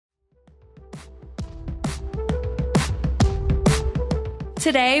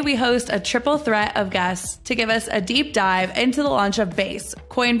Today, we host a triple threat of guests to give us a deep dive into the launch of Base,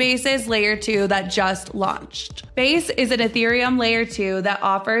 Coinbase's layer 2 that just launched. Base is an Ethereum layer 2 that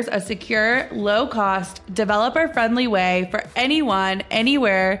offers a secure, low-cost, developer-friendly way for anyone,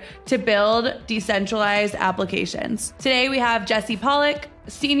 anywhere to build decentralized applications. Today, we have Jesse Pollock,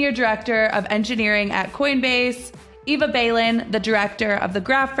 Senior Director of Engineering at Coinbase, Eva Balin, the Director of the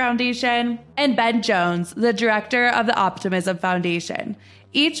Graph Foundation, and Ben Jones, the Director of the Optimism Foundation.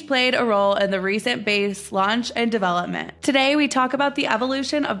 Each played a role in the recent Base launch and development. Today, we talk about the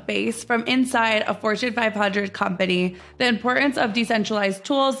evolution of Base from inside a Fortune 500 company, the importance of decentralized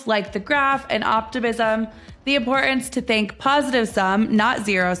tools like the Graph and Optimism, the importance to think positive sum, not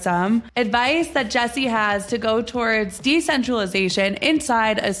zero sum, advice that Jesse has to go towards decentralization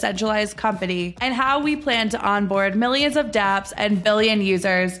inside a centralized company, and how we plan to onboard millions of dApps and billion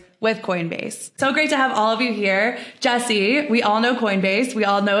users with Coinbase. So great to have all of you here. Jesse, we all know Coinbase. We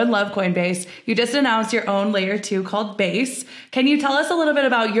all know and love Coinbase. You just announced your own layer 2 called Base. Can you tell us a little bit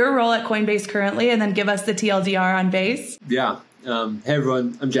about your role at Coinbase currently and then give us the TLDR on Base? Yeah. Hey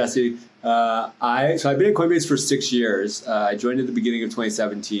everyone, I'm Jesse. I've been at Coinbase for 6 years. I joined at the beginning of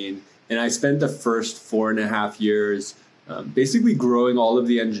 2017, and I spent the first 4.5 years basically growing all of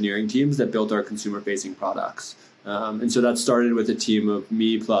the engineering teams that built our consumer-facing products. And so that started with a team of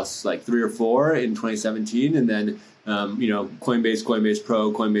me plus like 3 or 4 in 2017, and then Coinbase, Coinbase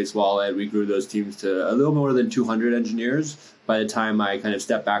Pro, Coinbase Wallet. We grew those teams to a little more than 200 engineers by the time I kind of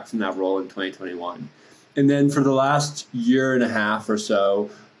stepped back from that role in 2021. And then for the last year and a half or so,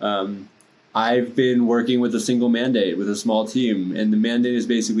 I've been working with a single mandate with a small team. And the mandate is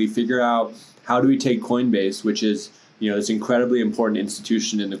basically figure out how do we take Coinbase, which is this incredibly important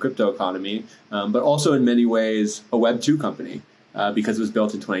institution in the crypto economy, but also in many ways a Web 2 company because it was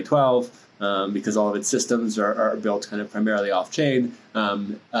built in 2012, because all of its systems are built kind of primarily off-chain,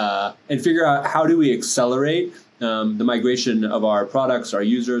 and figure out how do we accelerate the migration of our products, our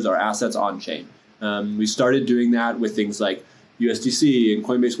users, our assets on-chain. We started doing that with things like USDC and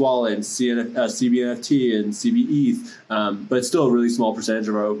Coinbase Wallet and CBNFT and CBETH, but it's still a really small percentage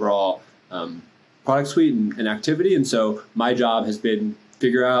of our overall product suite and activity. And so my job has been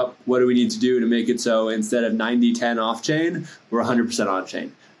figure out what do we need to do to make it so instead of 90-10 off-chain, we're 100%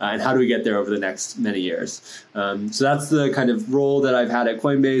 on-chain. And how do we get there over the next many years? So that's the kind of role that I've had at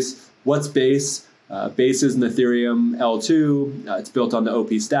Coinbase. What's Base? Base is an Ethereum L2. It's built on the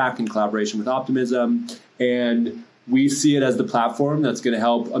OP stack in collaboration with Optimism. And we see it as the platform that's going to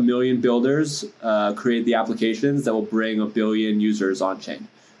help 1 million builders create the applications that will bring 1 billion users on-chain.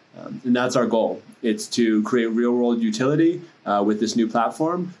 And that's our goal. It's to create real-world utility with this new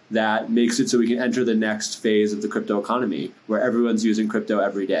platform that makes it so we can enter the next phase of the crypto economy where everyone's using crypto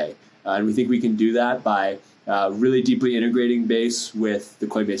every day. And we think we can do that by really deeply integrating Base with the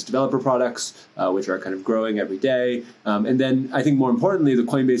Coinbase developer products, which are kind of growing every day. And then I think more importantly, the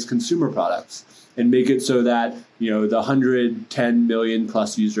Coinbase consumer products, and make it so that, the 110 million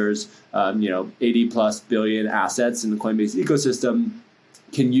plus users, 80 plus billion assets in the Coinbase ecosystem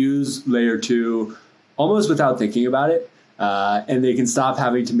can use layer 2 almost without thinking about it. And they can stop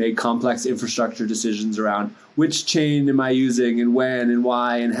having to make complex infrastructure decisions around which chain am I using and when and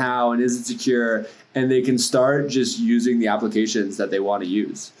why and how and is it secure? And they can start just using the applications that they want to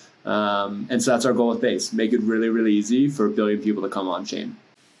use. And so that's our goal with Base, make it really, really easy for 1 billion people to come on chain.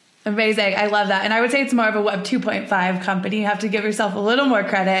 Amazing. I love that. And I would say it's more of a Web 2.5 company. You have to give yourself a little more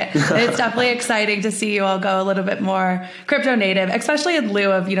credit. And it's definitely exciting to see you all go a little bit more crypto native, especially in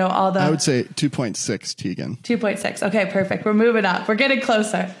lieu of, all the... I would say 2.6, Tegan. 2.6. Okay, perfect. We're moving up. We're getting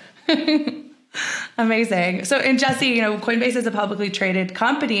closer. Amazing. So, and Jesse, Coinbase is a publicly traded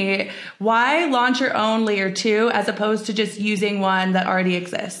company. Why launch your own layer 2 as opposed to just using one that already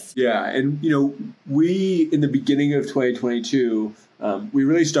exists? Yeah. And, we, in the beginning of 2022, we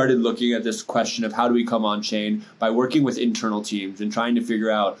really started looking at this question of how do we come on chain by working with internal teams and trying to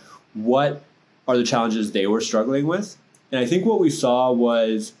figure out what are the challenges they were struggling with. And I think what we saw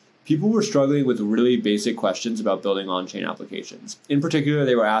was people were struggling with really basic questions about building on-chain applications. In particular,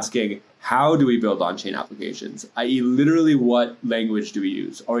 they were asking, how do we build on-chain applications? I.e., literally what language do we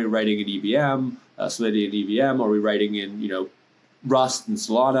use? Are we writing in EVM, Solidity and EVM? Are we writing in, Rust and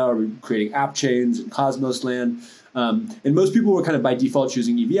Solana? Are we creating app chains in Cosmos land? And most people were kind of by default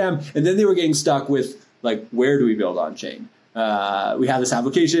choosing EVM. And then they were getting stuck with, where do we build on-chain? We have this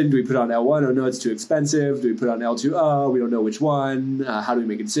application. Do we put it on L1? Oh, no, it's too expensive. Do we put it on L2? Oh, we don't know which one. How do we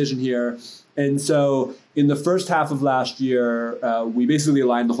make a decision here? And so in the first half of last year, we basically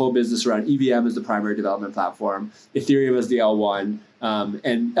aligned the whole business around EVM as the primary development platform, Ethereum as the L1,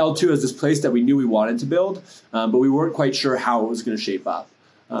 and L2 as this place that we knew we wanted to build, but we weren't quite sure how it was going to shape up.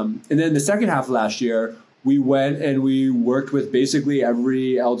 And then the second half of last year, we went and we worked with basically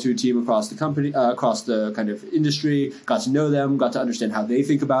every L2 team across the company, across the kind of industry, got to know them, got to understand how they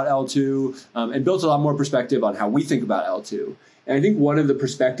think about L2, and built a lot more perspective on how we think about L2. And I think one of the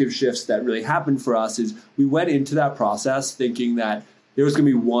perspective shifts that really happened for us is we went into that process thinking that there was going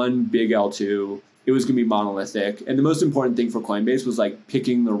to be one big L2, it was going to be monolithic, and the most important thing for Coinbase was like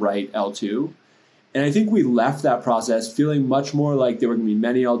picking the right L2. And I think we left that process feeling much more like there were going to be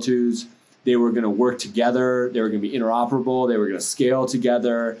many L2s. They were going to work together. They were going to be interoperable. They were going to scale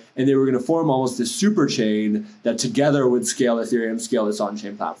together. And they were going to form almost this super chain that together would scale Ethereum, scale this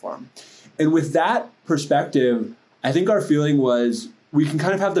on-chain platform. And with that perspective, I think our feeling was we can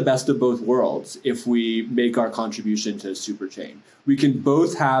kind of have the best of both worlds if we make our contribution to super chain. We can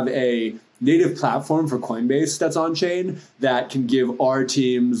both have a native platform for Coinbase that's on chain that can give our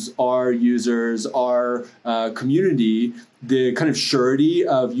teams, our users, our community the kind of surety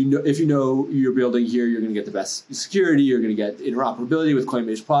of, if you know you're building here, you're going to get the best security, you're going to get interoperability with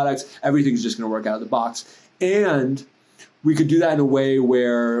Coinbase products, everything's just going to work out of the box. And we could do that in a way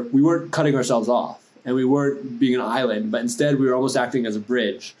where we weren't cutting ourselves off and we weren't being an island, but instead we were almost acting as a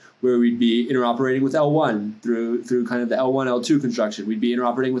bridge where we'd be interoperating with L1 through kind of the L1, L2 construction. We'd be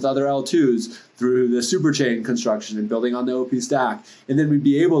interoperating with other L2s through the superchain construction and building on the OP stack. And then we'd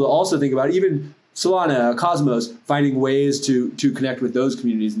be able to also think about even Solana, Cosmos, finding ways to connect with those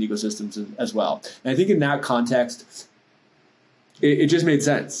communities and ecosystems as well. And I think in that context, it just made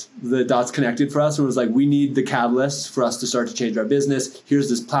sense. The dots connected for us and was like, we need the catalyst for us to start to change our business. Here's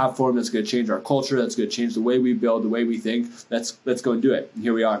this platform that's going to change our culture. That's going to change the way we build, the way we think. Let's go and do it. And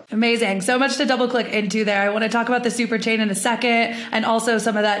here we are. Amazing. So much to double click into there. I want to talk about the super chain in a second and also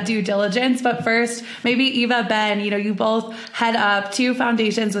some of that due diligence. But first, maybe Eva, Ben, you both head up two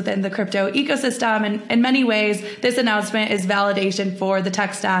foundations within the crypto ecosystem. And in many ways, this announcement is validation for the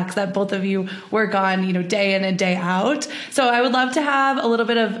tech stacks that both of you work on, day in and day out. So I would love to have a little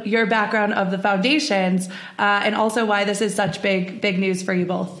bit of your background of the foundations and also why this is such big news for you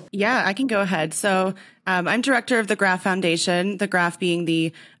both. Yeah, I can go ahead. So I'm director of the Graph Foundation, the Graph being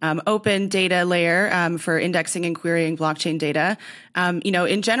the open data layer for indexing and querying blockchain data.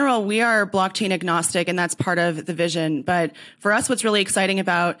 In general, we are blockchain agnostic, and that's part of the vision. But for us, what's really exciting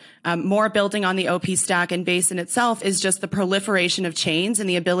about more building on the OP stack and Base in itself is just the proliferation of chains and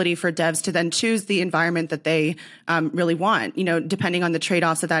the ability for devs to then choose the environment that they really want, depending on the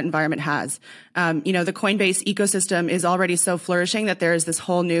trade-offs that environment has. The Coinbase ecosystem is already so flourishing that there is this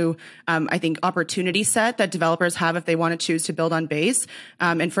whole new, I think, opportunity set that developers have if they want to choose to build on Base.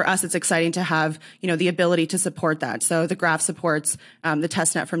 And for us, it's exciting to have, the ability to support that. So the Graph supports the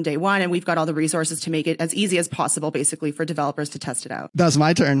testnet from day one, and we've got all the resources to make it as easy as possible, basically, for developers to test it out. That's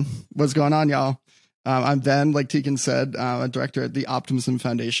my turn. What's going on, y'all? I'm Ben, like Tegan said, a director at the Optimism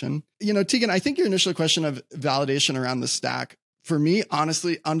Foundation. Tegan, I think your initial question of validation around the stack, for me,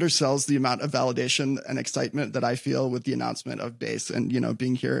 honestly, undersells the amount of validation and excitement that I feel with the announcement of Base and,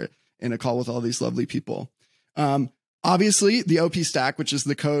 being here in a call with all these lovely people. Obviously, the OP stack, which is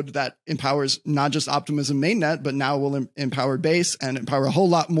the code that empowers not just Optimism mainnet, but now will empower Base and empower a whole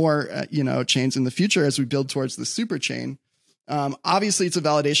lot more, chains in the future as we build towards the super chain. Obviously, it's a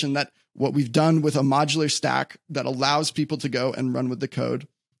validation that what we've done with a modular stack that allows people to go and run with the code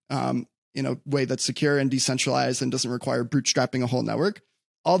in a way that's secure and decentralized and doesn't require bootstrapping a whole network.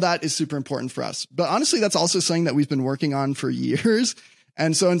 All that is super important for us. But honestly, that's also something that we've been working on for years.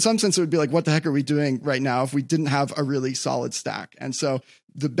 And so in some sense, it would be like, what the heck are we doing right now if we didn't have a really solid stack? And so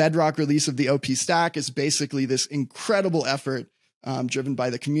the bedrock release of the OP stack is basically this incredible effort driven by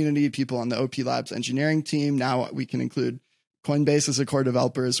the community, people on the OP Labs engineering team. Now we can include Coinbase as a core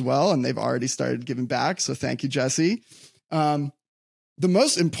developer as well, and they've already started giving back. So thank you, Jesse. The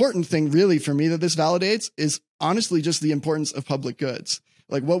most important thing really for me that this validates is honestly just the importance of public goods.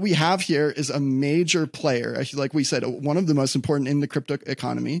 Like what we have here is a major player, actually, like we said, one of the most important in the crypto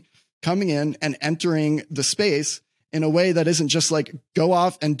economy, coming in and entering the space in a way that isn't just like go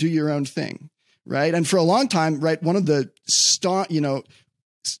off and do your own thing, right? And for a long time, right, one of the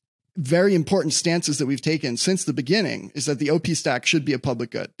very important stances that we've taken since the beginning is that the OP stack should be a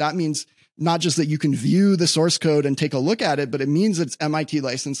public good. That means not just that you can view the source code and take a look at it, but it means that it's MIT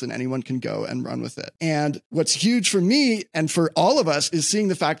licensed and anyone can go and run with it. And what's huge for me and for all of us is seeing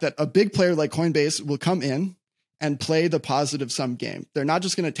the fact that a big player like Coinbase will come in and play the positive sum game. They're not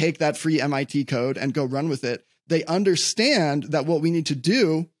just going to take that free MIT code and go run with it. They understand that what we need to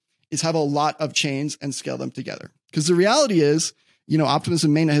do is have a lot of chains and scale them together. Because the reality is,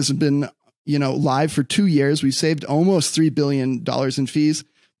 Optimism mainnet has been, live for 2 years. We've saved almost $3 billion in fees.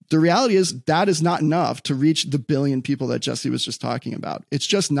 The reality is that is not enough to reach the billion people that Jesse was just talking about. It's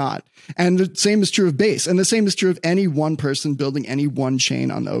just not. And the same is true of Base. And the same is true of any one person building any one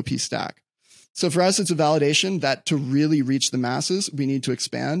chain on the OP stack. So for us, it's a validation that to really reach the masses, we need to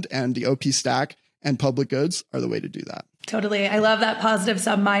expand, and the OP stack and public goods are the way to do that. Totally. I love that positive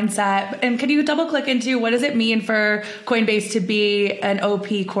sub mindset. And can you double click into what does it mean for Coinbase to be an OP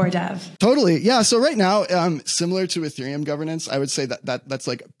core dev? Totally. Yeah. So right now, similar to Ethereum governance, I would say that's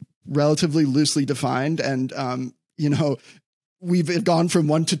like relatively loosely defined. And, we've gone from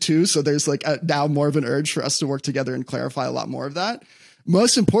 1 to 2. So there's like now more of an urge for us to work together and clarify a lot more of that.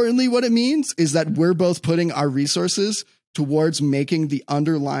 Most importantly, what it means is that we're both putting our resources towards making the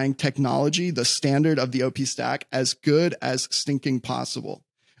underlying technology, the standard of the OP stack, as good as stinking possible.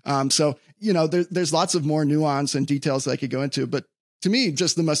 There's lots of more nuance and details that I could go into, but to me,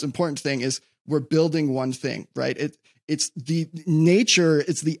 just the most important thing is we're building one thing, right? It's the nature,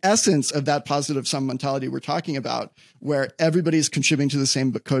 it's the essence of that positive sum mentality we're talking about, where everybody's contributing to the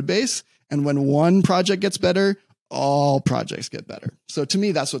same code base. And when one project gets better, all projects get better. So to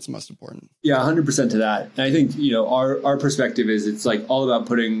me, that's what's most important. Yeah, 100% to that. And I think, our perspective is it's like all about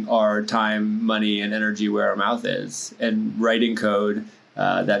putting our time, money, and energy where our mouth is, and writing code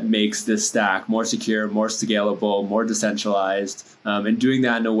that makes this stack more secure, more scalable, more decentralized, and doing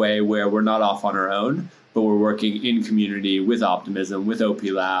that in a way where we're not off on our own, but we're working in community with Optimism, with OP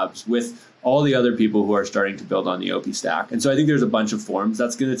Labs, with all the other people who are starting to build on the OP stack. And so I think there's a bunch of forms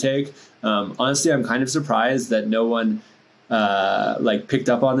that's going to take. Honestly, I'm kind of surprised that no one picked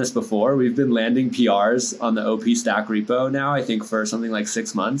up on this before. We've been landing PRs on the OP stack repo now, I think for something like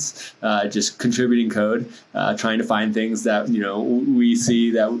 6 months, just contributing code, trying to find things that, we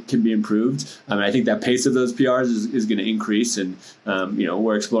see that can be improved. I think that pace of those PRs is going to increase. And,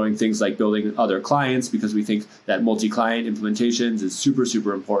 we're exploring things like building other clients because we think that multi-client implementations is super,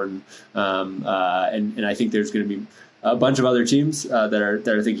 super important. And I think there's going to be a bunch of other teams that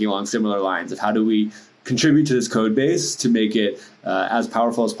are thinking along similar lines of how do we contribute to this code base to make it as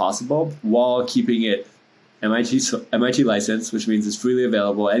powerful as possible while keeping it MIT licensed, which means it's freely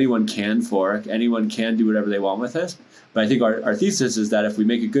available. Anyone can fork, anyone can do whatever they want with it. But I think our thesis is that if we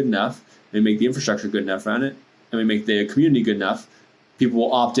make it good enough, we make the infrastructure good enough around it, and we make the community good enough, people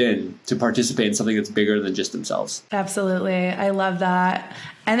will opt in to participate in something that's bigger than just themselves. Absolutely. I love that.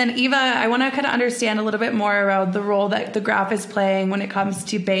 And then Eva, I want to kind of understand a little bit more around the role that the graph is playing when it comes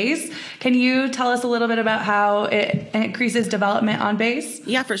to Base. Can you tell us a little bit about how it increases development on Base?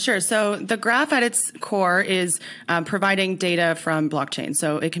 Yeah, for sure. So the graph at its core is providing data from blockchain.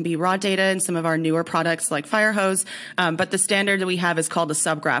 So it can be raw data in some of our newer products like Firehose. But the standard that we have is called a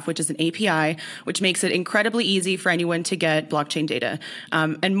subgraph, which is an API, which makes it incredibly easy for anyone to get blockchain data.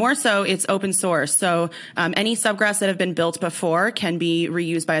 And more so, it's open source. So any subgraphs that have been built before can be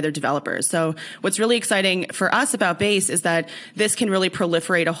reused by other developers. So what's really exciting for us about Base is that this can really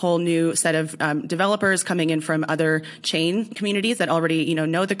proliferate a whole new set of developers coming in from other chain communities that already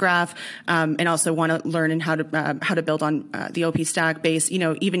know the graph and also want to learn and how to build on the OP stack Base.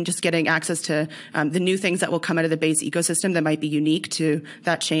 Even just getting access to the new things that will come out of the Base ecosystem that might be unique to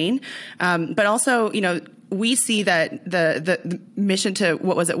that chain, but also we see that the mission to,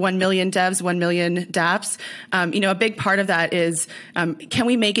 1 million devs, 1 million dApps, a big part of that is, can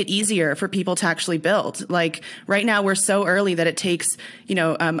we make it easier for people to actually build? Like right now we're so early that it takes,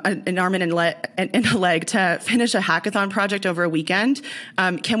 an arm and a leg to finish a hackathon project over a weekend.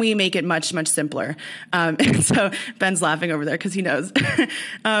 Can we make it much, much simpler? And so Ben's laughing over there because he knows.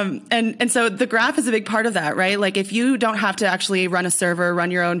 And so the graph is a big part of that, right? Like if you don't have to actually run a server,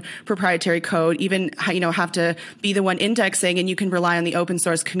 run your own proprietary code, even, have to be the one indexing, and you can rely on the open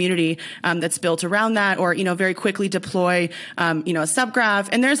source community that's built around that, or very quickly deploy a subgraph.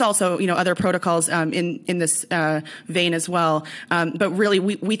 And there's also other protocols in this vein as well. But really,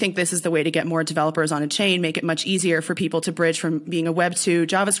 we think this is the way to get more developers on a chain, make it much easier for people to bridge from being a Web 2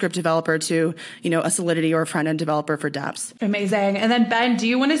 JavaScript developer to a Solidity or a front end developer for dApps. Amazing. And then Ben, do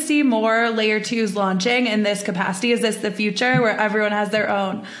you want to see more layer 2s launching in this capacity? Is this the future where everyone has their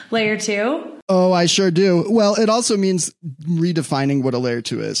own layer 2? Oh, I sure do. Well, it also means redefining what a layer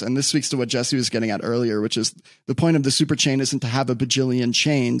 2 is. And this speaks to what Jesse was getting at earlier, which is the point of the super chain isn't to have a bajillion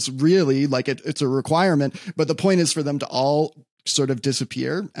chains, really, like it's a requirement. But the point is for them to all sort of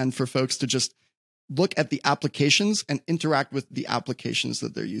disappear and for folks to just look at the applications and interact with the applications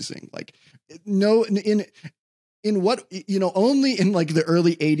that they're using. Like only in like the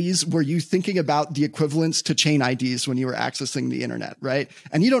early 80s were you thinking about the equivalents to chain IDs when you were accessing the internet, right?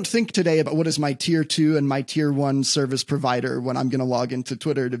 And you don't think today about what is my tier 2 and my tier 1 service provider when I'm going to log into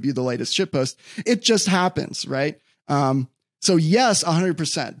Twitter to view the latest shitpost. It just happens, right? So yes,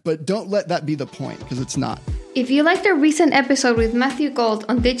 100%, but don't let that be the point, because it's not. If you liked our recent episode with Matthew Gold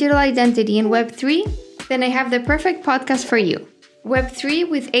on digital identity in Web3, then I have the perfect podcast for you. Web3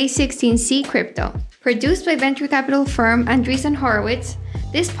 with A16Z Crypto. Produced by venture capital firm Andreessen Horowitz,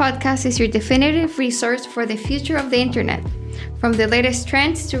 this podcast is your definitive resource for the future of the internet. From the latest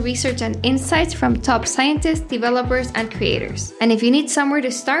trends to research and insights from top scientists, developers, and creators. And if you need somewhere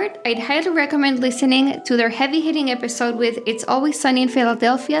to start, I'd highly recommend listening to their heavy-hitting episode with It's Always Sunny in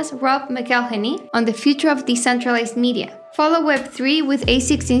Philadelphia's Rob McElhenney on the future of decentralized media. Follow Web3 with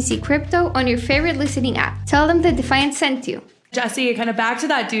A16Z Crypto on your favorite listening app. Tell them that Defiant sent you. Jesse, kind of back to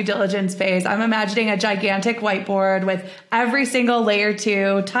that due diligence phase, I'm imagining a gigantic whiteboard with every single layer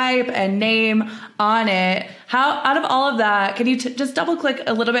 2 type and name on it. How, out of all of that, can you just double click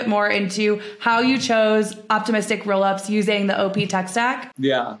a little bit more into how you chose optimistic rollups using the OP tech stack?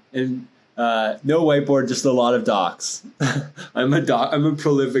 Yeah. And no whiteboard, just a lot of docs. I'm a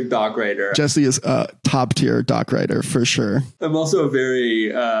prolific doc writer. Jesse is a top tier doc writer for sure. I'm also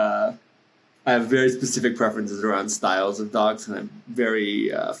I have very specific preferences around styles of docs, and I'm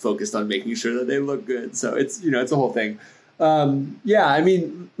very focused on making sure that they look good. So it's a whole thing. I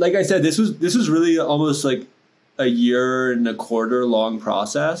mean, like I said, this was really almost like a 1.25 year long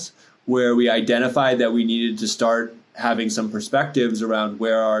process where we identified that we needed to start having some perspectives around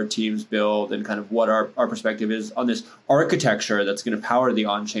where our teams build and kind of what our perspective is on this architecture that's going to power the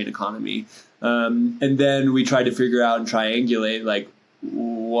on-chain economy. And then we tried to figure out and triangulate like,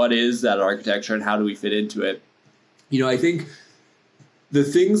 what is that architecture and how do we fit into it? I think the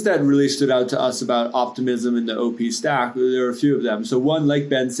things that really stood out to us about optimism in the OP stack, there are a few of them. So one, like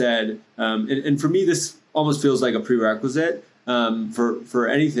Ben said, and for me, this almost feels like a prerequisite for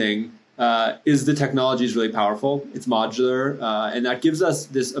anything, is the technology is really powerful. It's modular, and that gives us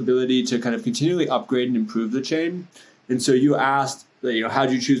this ability to kind of continually upgrade and improve the chain. And so you asked, how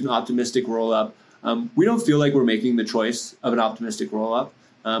do you choose an optimistic rollup? We don't feel like we're making the choice of an optimistic rollup.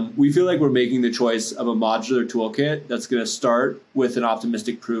 We feel like we're making the choice of a modular toolkit that's going to start with an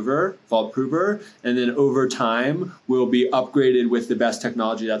optimistic fault prover, and then over time will be upgraded with the best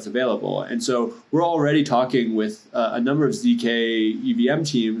technology that's available. And so we're already talking with a number of ZK EVM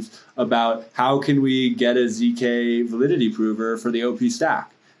teams about how can we get a ZK validity prover for the OP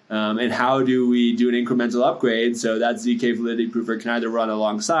stack. And how do we do an incremental upgrade so that ZK validity prover can either run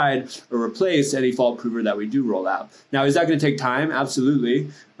alongside or replace any fault prover that we do roll out? Now, is that going to take time?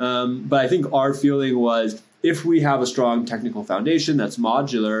 Absolutely. But I think our feeling was if we have a strong technical foundation that's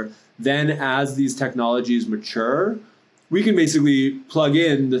modular, then as these technologies mature, we can basically plug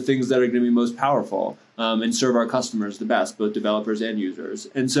in the things that are going to be most powerful and serve our customers the best, both developers and users.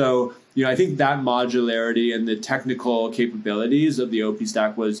 And so, I think that modularity and the technical capabilities of the OP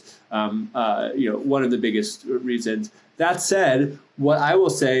stack was, one of the biggest reasons. That said, what I will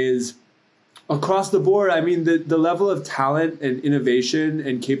say is across the board, I mean, the level of talent and innovation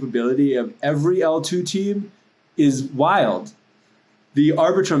and capability of every L2 team is wild. The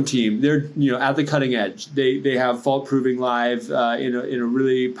Arbitrum team, they're at the cutting edge. They have fault proving live in a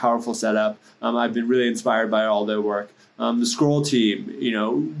really powerful setup. I've been really inspired by all their work. The Scroll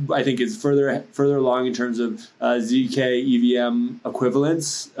team, I think is further along in terms of ZK EVM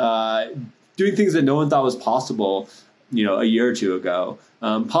equivalents, doing things that no one thought was possible, a year or two ago.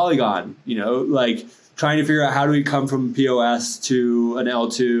 Polygon, trying to figure out how do we come from POS to an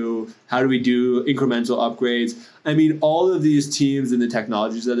L2? How do we do incremental upgrades? I mean, all of these teams and the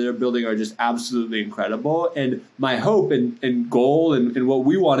technologies that they're building are just absolutely incredible. And my hope and goal and what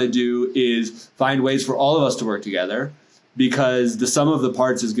we want to do is find ways for all of us to work together, because the sum of the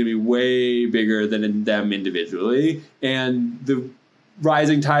parts is going to be way bigger than in them individually. And the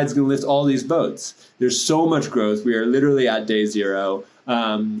rising tide is going to lift all these boats. There's so much growth. We are literally at day zero.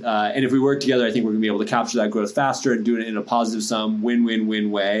 And if we work together, I think we're going to be able to capture that growth faster and do it in a positive sum,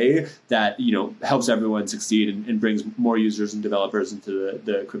 win-win-win way that, helps everyone succeed and brings more users and developers into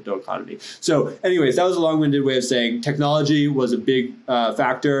the crypto economy. So anyways, that was a long-winded way of saying technology was a big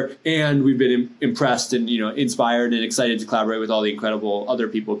factor, and we've been impressed and, inspired and excited to collaborate with all the incredible other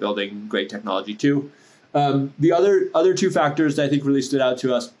people building great technology too. The other two factors that I think really stood out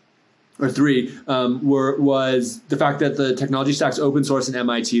to us, or three, was the fact that the technology stack's open source and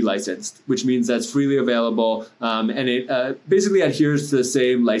MIT licensed, which means that's freely available, and it basically adheres to the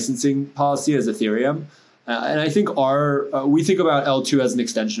same licensing policy as Ethereum. And I think we think about L2 as an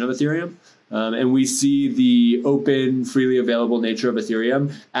extension of Ethereum. And we see the open, freely available nature of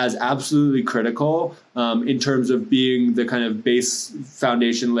Ethereum as absolutely critical in terms of being the kind of base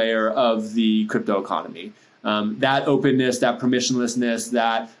foundation layer of the crypto economy. That openness, that permissionlessness,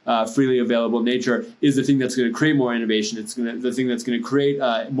 that freely available nature is the thing that's going to create more innovation. It's the thing that's going to create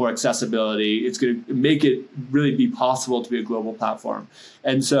more accessibility. It's going to make it really be possible to be a global platform.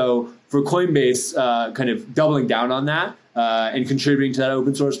 And so for Coinbase, kind of doubling down on that and contributing to that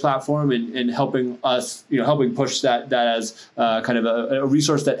open source platform and helping us, helping push that as kind of a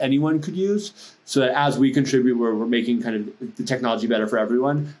resource that anyone could use, so that as we contribute, we're making kind of the technology better for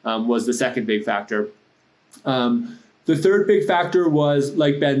everyone, was the second big factor. The third big factor was,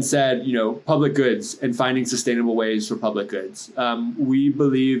 like Ben said, public goods and finding sustainable ways for public goods. We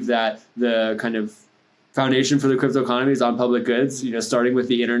believe that the kind of foundation for the crypto economy is on public goods, starting with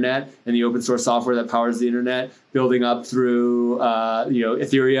the internet and the open source software that powers the internet, building up through,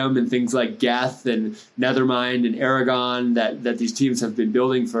 Ethereum and things like Geth and Nethermind and Aragon that these teams have been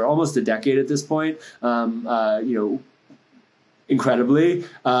building for almost a decade at this point. Incredibly,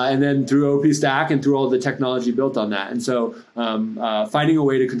 and then through OP Stack and through all the technology built on that. And so finding a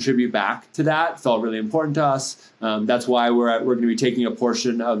way to contribute back to that felt really important to us. That's why we're going to be taking a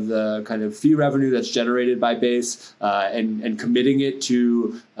portion of the kind of fee revenue that's generated by Base and committing it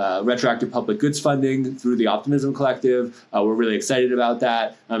to retroactive public goods funding through the Optimism Collective. We're really excited about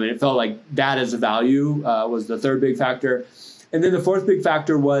that. And it felt like that as a value was the third big factor. And then the fourth big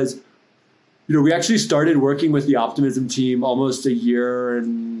factor was, we actually started working with the Optimism team almost a year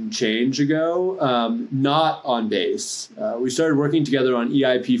and change ago, not on Base. We started working together on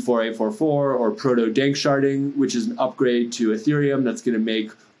EIP 4844 or Proto Dank sharding, which is an upgrade to Ethereum that's going to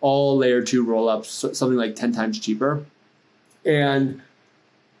make all layer 2 rollups something like 10 times cheaper. And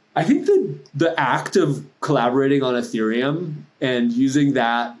I think the act of collaborating on Ethereum and using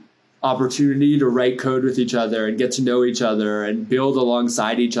that opportunity to write code with each other and get to know each other and build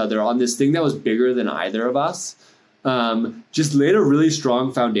alongside each other on this thing that was bigger than either of us, just laid a really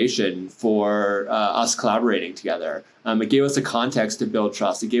strong foundation for us collaborating together. It gave us a context to build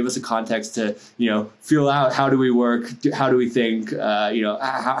trust. It gave us a context to, feel out how do we work, how do we think,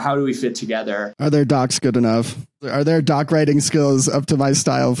 how do we fit together. Are their docs good enough? Are their doc writing skills up to my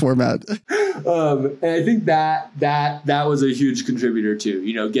style format? And I think that was a huge contributor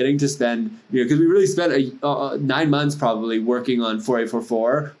too, getting to spend, because we really spent 9 months probably working on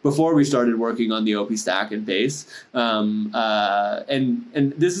 4844 before we started working on the OP Stack and Base. And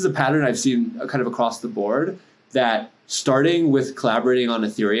this is a pattern I've seen kind of across the board, that starting with collaborating on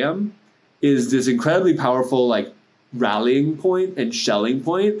Ethereum is this incredibly powerful rallying point and shelling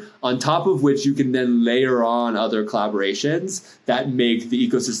point, on top of which you can then layer on other collaborations that make the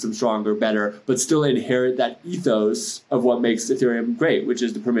ecosystem stronger, better, but still inherit that ethos of what makes Ethereum great, which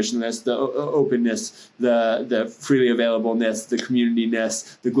is the permissionless, the openness, the freely availableness, the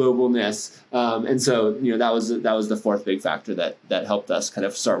community-ness, the globalness. And so, that was the fourth big factor that helped us kind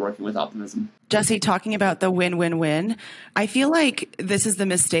of start working with Optimism. Jesse, talking about the win-win-win, I feel like this is the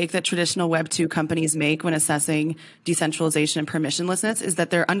mistake that traditional Web 2 companies make when assessing decentralization and permissionlessness, is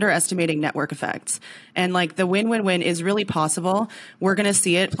that they're underestimating network effects. And the win-win-win is really possible. We're going to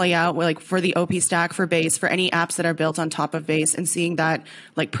see it play out for the OP Stack, for Base, for any apps that are built on top of Base, and seeing that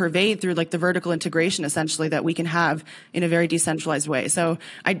pervade through the vertical integration essentially that we can have in a very decentralized way. So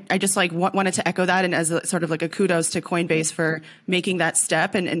I just wanted to echo that, and as a sort of a kudos to Coinbase for making that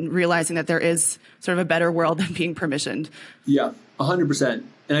step and realizing that there is sort of a better world than being permissioned. Yeah, 100%.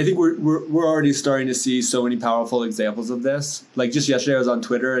 And I think we're already starting to see so many powerful examples of this. Just yesterday I was on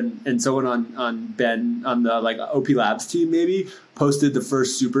Twitter and someone on Ben on the OP Labs team maybe posted the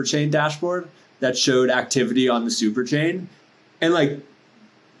first superchain dashboard that showed activity on the superchain. And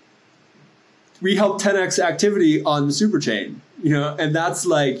we helped 10x activity on the superchain. And that's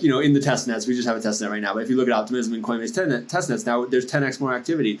in the test nets. We just have a test net right now. But if you look at Optimism and Coinbase test nets, now there's 10x more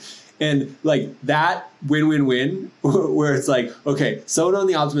activity. And that win-win-win, where it's okay, someone on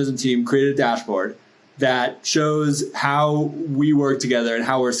the Optimism team created a dashboard that shows how we work together and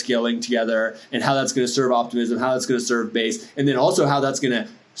how we're scaling together and how that's going to serve Optimism, how that's going to serve Base, and then also how that's going to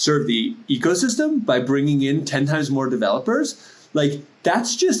serve the ecosystem by bringing in 10 times more developers.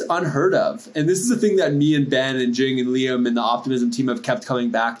 That's just unheard of. And this is the thing that me and Ben and Jing and Liam and the Optimism team have kept coming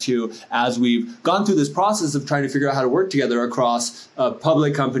back to as we've gone through this process of trying to figure out how to work together across a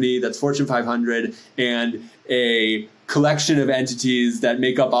public company that's Fortune 500 and a collection of entities that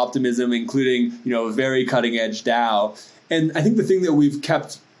make up Optimism, including, a very cutting edge DAO. And I think the thing that we've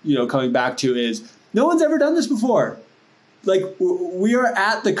kept, coming back to is no one's ever done this before. We are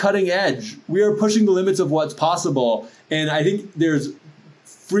at the cutting edge. We are pushing the limits of what's possible. And I think there's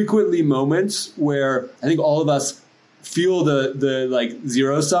frequently moments where I think all of us feel the like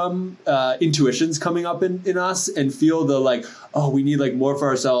zero sum intuitions coming up in us, and feel the like, oh, we need like more for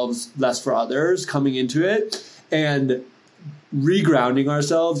ourselves, less for others coming into it, and regrounding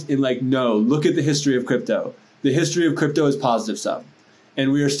ourselves in like, no, look at the history of crypto. The history of crypto is positive sum,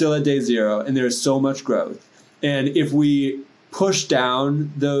 and we are still at day zero, and there is so much growth. And if we push down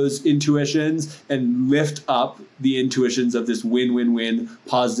those intuitions and lift up the intuitions of this win-win-win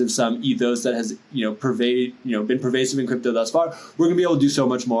positive sum ethos that has been pervasive in crypto thus far, we're going to be able to do so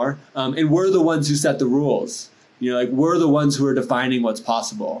much more. And we're the ones who set the rules. We're the ones who are defining what's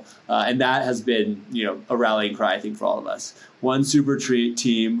possible. And that has been, a rallying cry, I think, for all of us. One super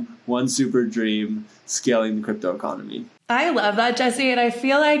team, one super dream, scaling the crypto economy. I love that, Jesse. And I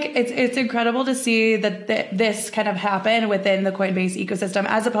feel like it's incredible to see that this kind of happen within the Coinbase ecosystem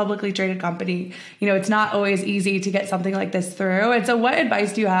as a publicly traded company. It's not always easy to get something like this through. And so what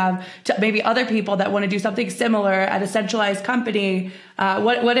advice do you have to maybe other people that want to do something similar at a centralized company?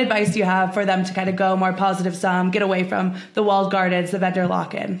 What advice do you have for them to kind of go more positive sum, get away from the walled gardens, the vendor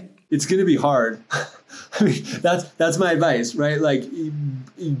lock-in? It's going to be hard. I mean, that's my advice, right? Like,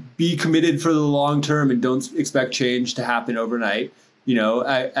 be committed for the long term and don't expect change to happen overnight.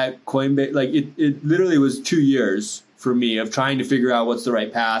 At Coinbase, like it literally was 2 years for me of trying to figure out what's the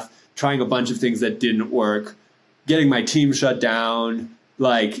right path, trying a bunch of things that didn't work, getting my team shut down.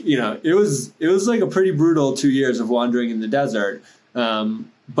 It was like a pretty brutal 2 years of wandering in the desert.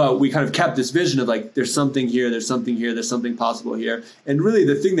 But we kind of kept this vision of like, there's something here, there's something here, there's something possible here. And really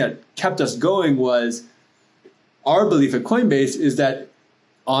the thing that kept us going was our belief at Coinbase is that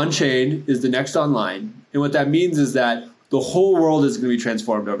on-chain is the next online. And what that means is that the whole world is going to be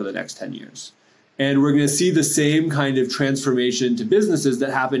transformed over the next 10 years. And we're going to see the same kind of transformation to businesses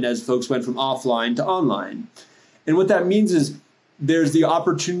that happened as folks went from offline to online. And what that means is there's the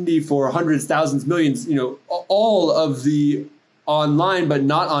opportunity for hundreds, thousands, millions, all of the online but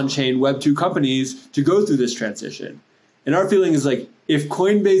not on-chain Web2 companies to go through this transition. And our feeling is like, if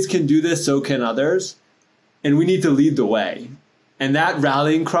Coinbase can do this, so can others. And we need to lead the way. And that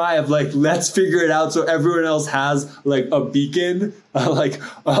rallying cry of like, let's figure it out so everyone else has like a beacon, like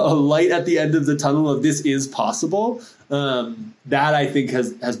a light at the end of the tunnel of this is possible. That I think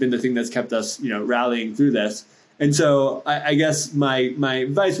has been the thing that's kept us, rallying through this. And so I guess my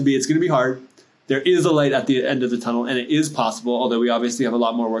advice would be, it's going to be hard. There is a light at the end of the tunnel, and it is possible, although we obviously have a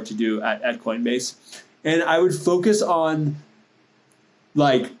lot more work to do at Coinbase. And I would focus on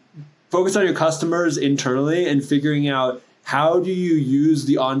your customers internally and figuring out, how do you use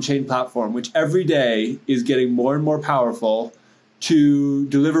the on-chain platform, which every day is getting more and more powerful, to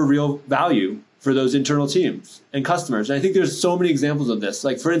deliver real value for those internal teams and customers. And I think there's so many examples of this.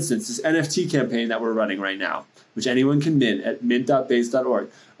 Like, for instance, this NFT campaign that we're running right now, which anyone can mint at mint.base.org.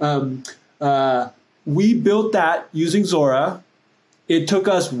 We built that using Zora. It took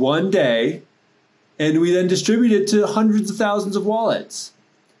us 1 day, and we then distributed to hundreds of thousands of wallets.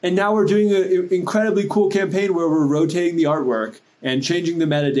 And now we're doing an incredibly cool campaign where we're rotating the artwork and changing the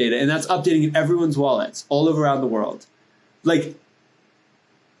metadata, and that's updating in everyone's wallets all over around the world. Like,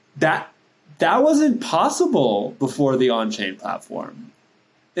 that wasn't possible before the on-chain platform.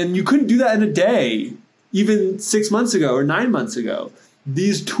 And you couldn't do that in a day, even 6 months ago or 9 months ago.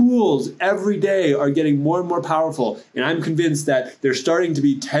 These tools every day are getting more and more powerful, and I'm convinced that they're starting to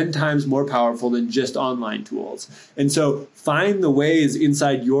be 10 times more powerful than just online tools. And so find the ways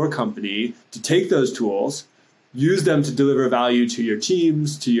inside your company to take those tools, use them to deliver value to your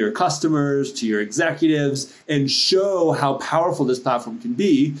teams, to your customers, to your executives, and show how powerful this platform can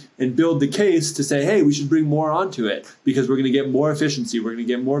be, and build the case to say, hey, we should bring more onto it because we're going to get more efficiency, we're going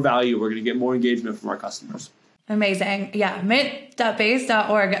to get more value, we're going to get more engagement from our customers. Amazing. Yeah.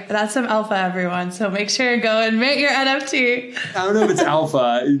 Mint.base.org. That's some alpha, everyone. So make sure you go and mint your NFT. I don't know if it's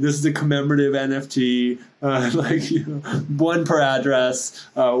alpha. This is a commemorative NFT, one per address.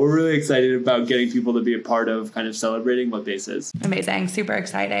 We're really excited about getting people to be a part of kind of celebrating what Base is. Amazing. Super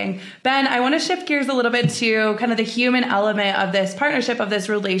exciting. Ben, I want to shift gears a little bit to kind of the human element of this partnership, of this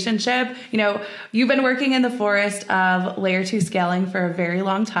relationship. You've been working in the forest of layer 2 scaling for a very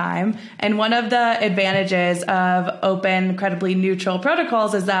long time. And one of the advantages of open, credibly neutral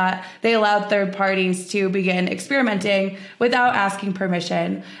protocols is that they allow third parties to begin experimenting without asking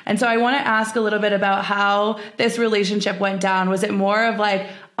permission. And so I want to ask a little bit about how this relationship went down. Was it more of like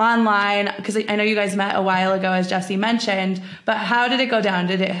online? Because I know you guys met a while ago, as Jesse mentioned, but how did it go down?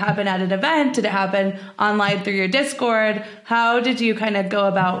 Did it happen at an event? Did it happen online through your Discord? How did you kind of go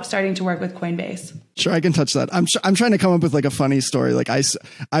about starting to work with Coinbase? Sure, I can touch that. I'm trying to come up with like a funny story. Like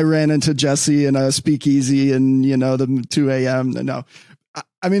I ran into Jesse in a speakeasy and the 2 a.m. No,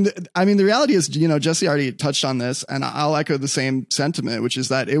 I mean, the reality is, Jesse already touched on this, and I'll echo the same sentiment, which is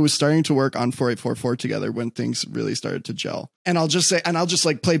that it was starting to work on 4844 together when things really started to gel. And I'll just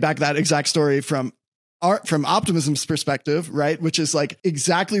like play back that exact story from Optimism's perspective, right? Which is like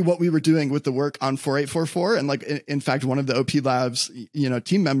exactly what we were doing with the work on 4844. And like, in fact, one of the OP Labs,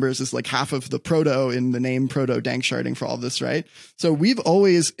 team members is like half of the proto in the name proto danksharding for all of this, right? So we've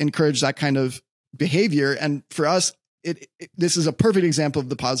always encouraged that kind of behavior. And for us, this is a perfect example of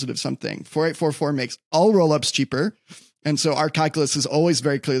the positive something. 4844 makes all rollups cheaper. And so our calculus has always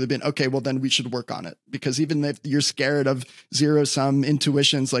very clearly been, okay, well, then we should work on it, because even if you're scared of zero sum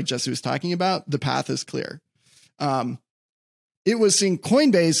intuitions like Jesse was talking about, the path is clear. It was seeing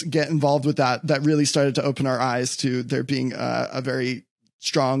Coinbase get involved with that really started to open our eyes to there being a very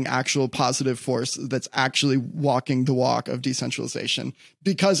strong, actual positive force that's actually walking the walk of decentralization.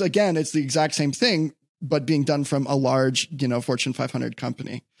 Because again, it's the exact same thing, but being done from a large, Fortune 500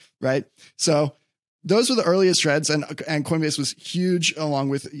 company, right? So those were the earliest threads, and Coinbase was huge, along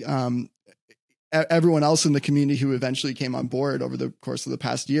with everyone else in the community who eventually came on board over the course of the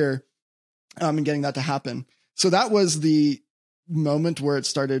past year, and getting that to happen. So that was the moment where it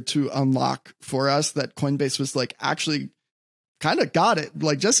started to unlock for us that Coinbase was like actually kind of got it.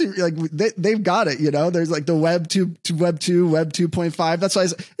 Like Jesse, like they've got it. There's like the Web 2 to Web 2, Web 2.5. That's why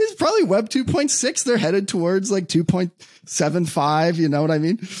it's probably Web 2.6. They're headed towards like 2.75. You know what I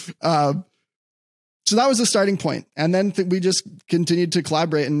mean? So that was the starting point. And then we just continued to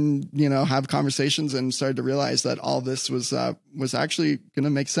collaborate and, have conversations, and started to realize that all this was actually going to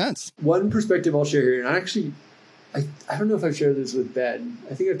make sense. One perspective I'll share here, and I don't know if I've shared this with Ben.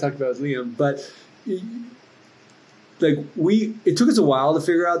 I think I've talked about it with Liam, but it took us a while to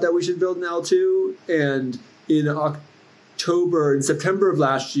figure out that we should build an L2. And in September of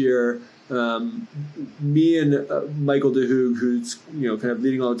last year, me and Michael DeHoog, who's kind of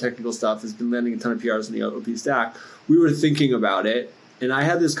leading all the technical stuff, has been landing a ton of PRs in the OP stack. We were thinking about it, and I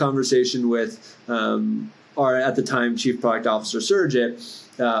had this conversation with our at the time Chief Product Officer Surjit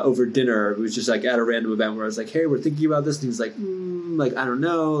over dinner. It was just like at a random event where I was like, "Hey, we're thinking about this," and he was like, "I don't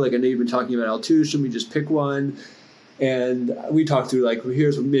know. Like, I know you've been talking about L2. Should we just pick one?" And we talked through like, well,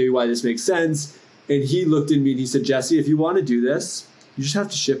 here's maybe why this makes sense. And he looked at me and he said, "Jesse, if you want to do this, you just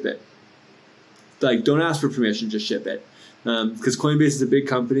have to ship it. Like, don't ask for permission, just ship it." Because Coinbase is a big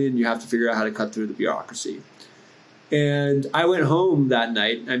company and you have to figure out how to cut through the bureaucracy. And I went home that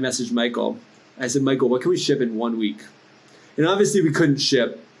night. I messaged Michael. I said, "Michael, what can we ship in 1 week?" And obviously we couldn't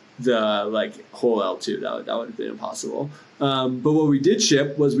ship the whole L2. That would have been impossible. But what we did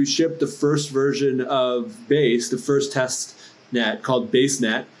ship was we shipped the first version of Base, the first test net called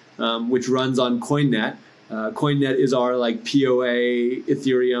BaseNet, which runs on CoinNet. CoinNet is our POA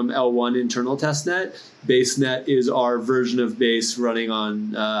Ethereum L1 internal testnet. BaseNet is our version of Base running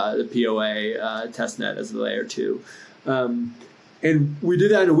on the POA testnet as the layer 2. And we did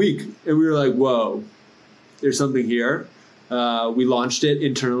that in a week, and we were like, whoa, there's something here. We launched it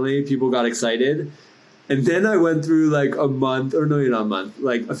internally. People got excited. And then I went through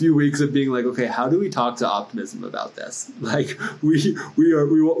a few weeks of being like, okay, how do we talk to Optimism about this? We think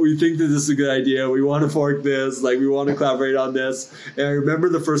that this is a good idea. We want to fork this. We want to collaborate on this. And I remember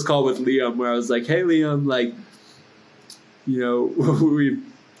the first call with Liam where I was like, hey, Liam,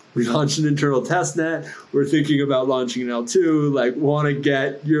 we launched an internal testnet. We're thinking about launching an L2. Want to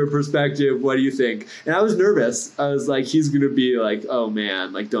get your perspective. What do you think? And I was nervous. I was like, he's going to be like, oh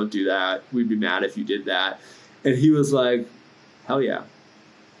man, don't do that. We'd be mad if you did that. And he was like, hell yeah,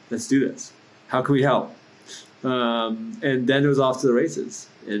 let's do this. How can we help? And then it was off to the races.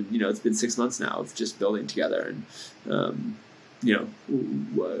 And, it's been 6 months now of just building together. And,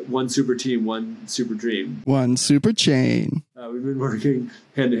 one super team, one super dream. One super chain. We've been working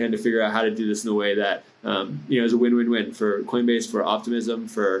hand in hand to figure out how to do this in a way that, is a win-win-win for Coinbase, for Optimism,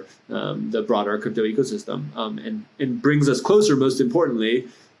 for the broader crypto ecosystem, and brings us closer, most importantly,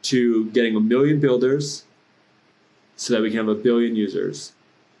 to getting 1 million builders so that we can have 1 billion users.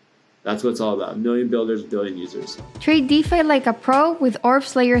 That's what it's all about. 1 million builders, 1 billion users. Trade DeFi like a pro with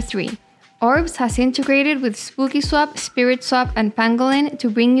Orbs Layer 3. Orbs has integrated with SpookySwap, SpiritSwap, and Pangolin to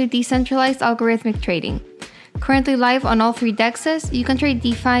bring you decentralized algorithmic trading. Currently live on all 3 DEXs, you can trade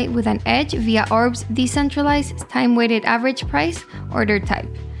DeFi with an edge via Orbs' decentralized time-weighted average price order type.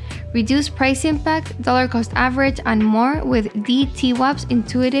 Reduce price impact, dollar cost average, and more with DTWAP's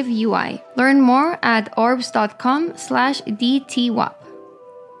intuitive UI. Learn more at orbs.com/DTWAP.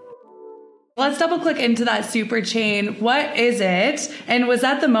 Let's double click into that super chain. What is it? And was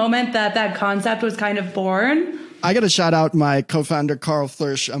that the moment that concept was kind of born? I got to shout out my co-founder, Carl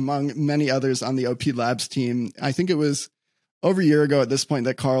Flirsch, among many others on the OP Labs team. I think it was over a year ago at this point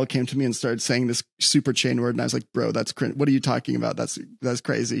that Carl came to me and started saying this super chain word. And I was like, bro, that's what are you talking about? That's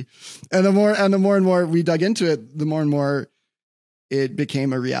crazy. And the more and more we dug into it, the more and more it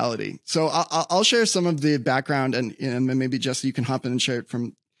became a reality. So I'll share some of the background and maybe Jesse, you can hop in and share it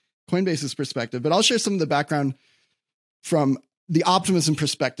from Coinbase's perspective, but I'll share some of the background from the optimism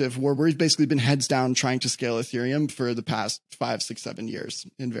perspective, where we've basically been heads down trying to scale Ethereum for the past 5, 6, 7 years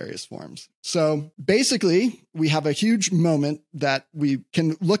in various forms. So basically, we have a huge moment that we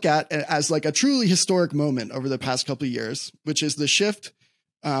can look at as like a truly historic moment over the past couple of years, which is the shift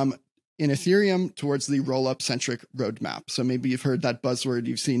in Ethereum towards the roll-up centric roadmap. So maybe you've heard that buzzword,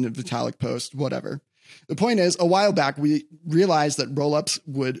 you've seen a Vitalik post, whatever. The point is, a while back, we realized that rollups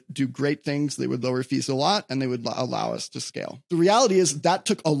would do great things. They would lower fees a lot, and they would allow us to scale. The reality is that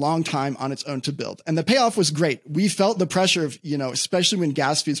took a long time on its own to build, and the payoff was great. We felt the pressure of, especially when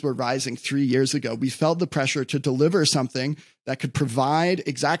gas fees were rising 3 years ago, we felt the pressure to deliver something that could provide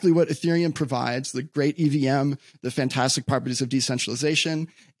exactly what Ethereum provides, the great EVM, the fantastic properties of decentralization,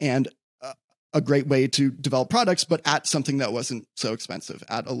 and a great way to develop products, but at something that wasn't so expensive,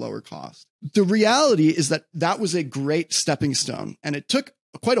 at a lower cost. The reality is that was a great stepping stone, and it took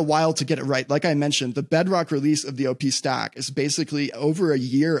quite a while to get it right. Like I mentioned, the bedrock release of the OP stack is basically over a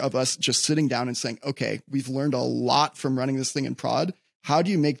year of us just sitting down and saying, okay, we've learned a lot from running this thing in prod. How do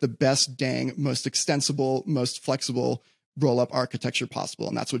you make the best dang, most extensible, most flexible roll-up architecture possible?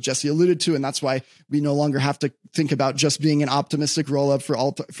 And that's what Jesse alluded to. And that's why we no longer have to think about just being an optimistic roll-up for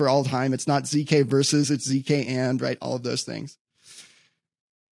all time. It's not ZK versus, it's ZK and, right? All of those things.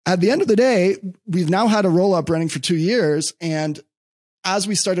 At the end of the day, we've now had a roll-up running for 2 years. And as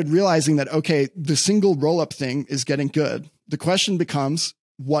we started realizing that, okay, the single roll-up thing is getting good, the question becomes,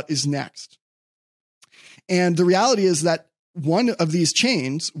 what is next? And the reality is that one of these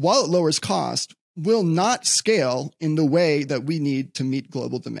chains, while it lowers cost, will not scale in the way that we need to meet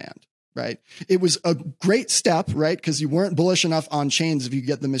global demand, right? It was a great step, right? Because you weren't bullish enough on chains if you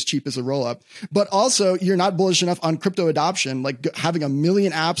get them as cheap as a roll-up, but also you're not bullish enough on crypto adoption, like having 1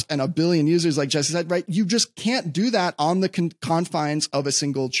 million apps and 1 billion users, like Jesse said, right? You just can't do that on the confines of a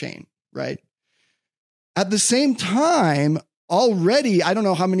single chain, right? At the same time, already, I don't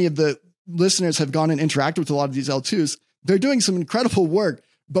know how many of the listeners have gone and interacted with a lot of these L2s. They're doing some incredible work,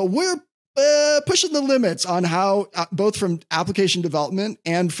 but we're pushing the limits on how both from application development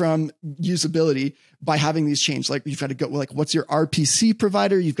and from usability by having these chains. Like you've got to go, like, what's your RPC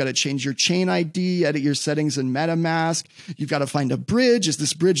provider? You've got to change your chain ID, edit your settings in MetaMask. You've got to find a bridge. Is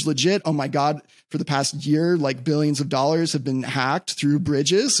this bridge legit? Oh my God. For the past year, like billions of dollars have been hacked through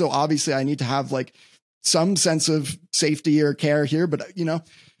bridges. So obviously I need to have like some sense of safety or care here, but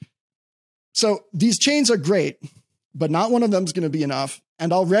so these chains are great, but not one of them is going to be enough.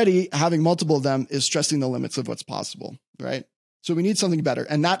 And already having multiple of them is stressing the limits of what's possible, right? So we need something better.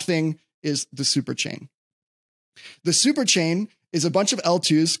 And that thing is the super chain. The super chain is a bunch of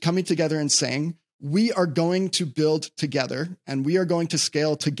L2s coming together and saying, we are going to build together and we are going to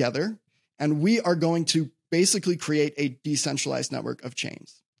scale together. And we are going to basically create a decentralized network of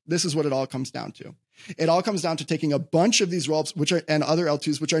chains. This is what it all comes down to. It all comes down to taking a bunch of these rollups, and other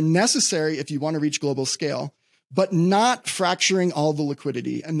L2s, which are necessary if you want to reach global scale, but not fracturing all the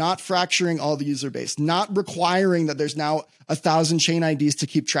liquidity and not fracturing all the user base, not requiring that there's now 1,000 chain IDs to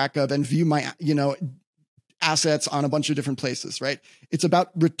keep track of and view my, assets on a bunch of different places, right? It's about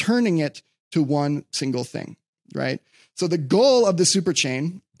returning it to one single thing, right? So the goal of the super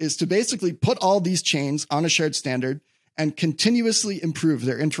chain is to basically put all these chains on a shared standard and continuously improve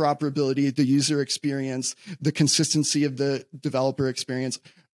their interoperability, the user experience, the consistency of the developer experience,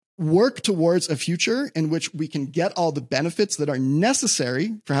 work towards a future in which we can get all the benefits that are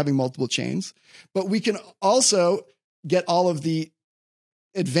necessary for having multiple chains, but we can also get all of the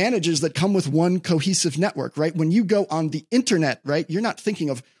advantages that come with one cohesive network, right? When you go on the internet, right, you're not thinking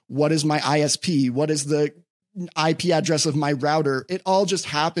of what is my ISP, what is the IP address of my router. It all just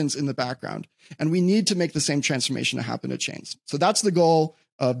happens in the background. And we need to make the same transformation to happen to chains. So that's the goal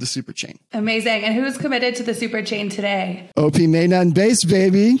of the super chain. Amazing. And who's committed to the super chain today? OP mainnet and base,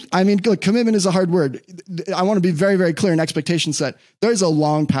 baby. I mean, look, commitment is a hard word. I want to be very, very clear in expectation set. There's a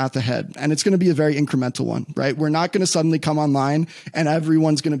long path ahead and it's going to be a very incremental one, right? We're not going to suddenly come online and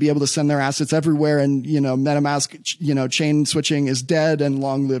everyone's going to be able to send their assets everywhere. And, MetaMask, chain switching is dead and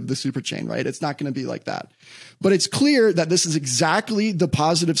long live the super chain, right? It's not going to be like that. But it's clear that this is exactly the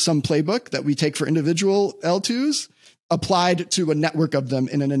positive sum playbook that we take for individual L2s. applied to a network of them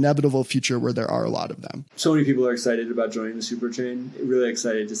in an inevitable future where there are a lot of them. So many people are excited about joining the superchain. Really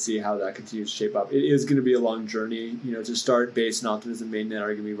excited to see how that continues to shape up. It is going to be a long journey. To start, Base and Optimism Mainnet are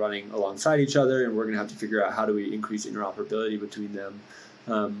going to be running alongside each other, and we're going to have to figure out how do we increase interoperability between them.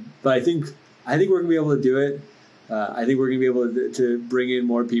 But I think we're going to be able to do it. I think we're going to be able to bring in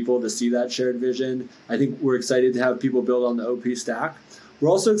more people to see that shared vision. I think we're excited to have people build on the OP stack. We're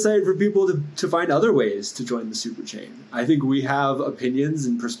also excited for people to find other ways to join the superchain. I think we have opinions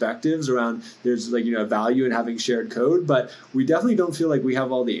and perspectives around there's value in having shared code, but we definitely don't feel like we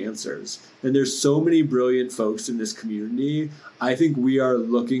have all the answers. And there's so many brilliant folks in this community. I think we are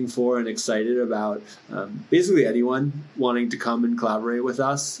looking for and excited about basically anyone wanting to come and collaborate with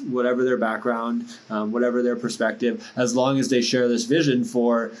us, whatever their background, whatever their perspective, as long as they share this vision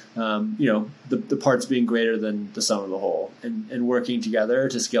for the parts being greater than the sum of the whole, and working together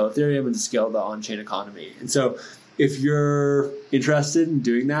to scale Ethereum and to scale the on-chain economy. And so if you're interested in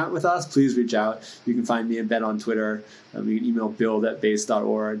doing that with us, please reach out. You can find me and Ben on Twitter. You can email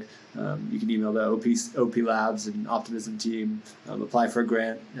build@base.org. You can email the OP Labs and Optimism team. Apply for a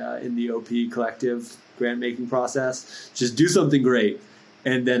grant in the OP Collective grant-making process. Just do something great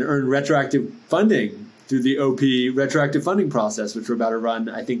and then earn retroactive funding through the OP retroactive funding process, which we're about to run,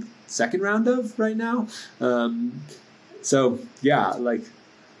 I think, second round of right now. So yeah,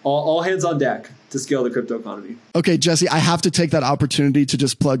 all hands on deck to scale the crypto economy. Okay, Jesse, I have to take that opportunity to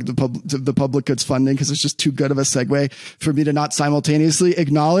just plug the public goods funding because it's just too good of a segue for me to not simultaneously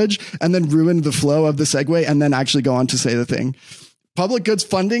acknowledge and then ruin the flow of the segue and then actually go on to say the thing. Public goods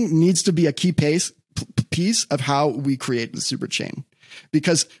funding needs to be a key piece of how we create the superchain,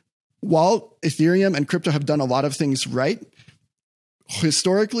 because while Ethereum and crypto have done a lot of things right,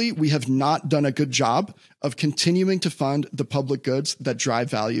 historically, we have not done a good job of continuing to fund the public goods that drive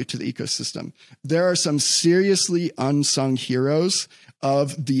value to the ecosystem. There are some seriously unsung heroes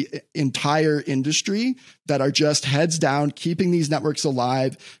of the entire industry that are just heads down, keeping these networks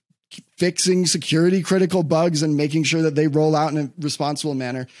alive, fixing security critical bugs and making sure that they roll out in a responsible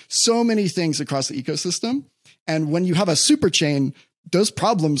manner. So many things across the ecosystem. And when you have a super chain, those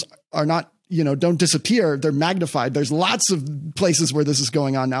problems are not, don't disappear. They're magnified. There's lots of places where this is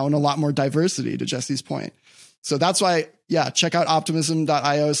going on now and a lot more diversity, to Jesse's point. So that's why, check out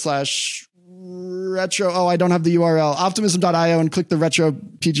optimism.io/retro. Oh, I don't have the URL. Optimism.io and click the retro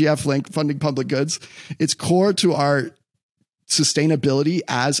PGF link, funding public goods. It's core to our sustainability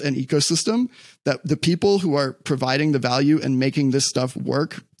as an ecosystem that the people who are providing the value and making this stuff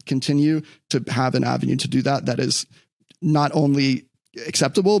work continue to have an avenue to do that is not only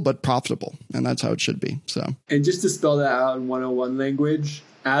acceptable, but profitable. And that's how it should be. So, and just to spell that out in 101 language,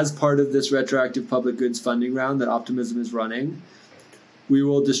 as part of this retroactive public goods funding round that Optimism is running, we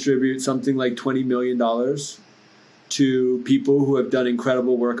will distribute something like $20 million to people who have done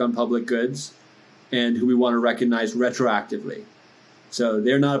incredible work on public goods and who we want to recognize retroactively. So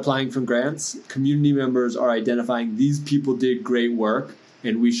they're not applying for grants. Community members are identifying these people did great work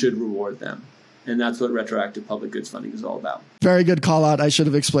and we should reward them. And that's what retroactive public goods funding is all about. Very good call out. I should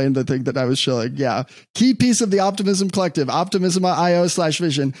have explained the thing that I was showing. Yeah. Key piece of the Optimism Collective,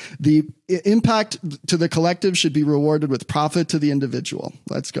 optimism.io/vision. The impact to the collective should be rewarded with profit to the individual.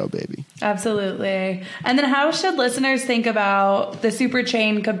 Let's go, baby. Absolutely. And then how should listeners think about the super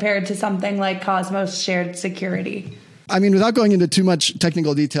chain compared to something like Cosmos Shared Security? I mean, without going into too much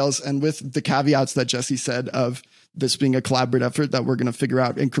technical details and with the caveats that Jesse said of this being a collaborative effort that we're going to figure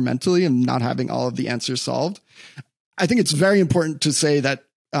out incrementally and not having all of the answers solved, I think it's very important to say that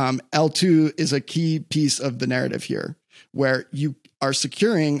L2 is a key piece of the narrative here, where you are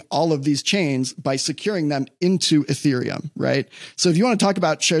securing all of these chains by securing them into Ethereum, right? So if you want to talk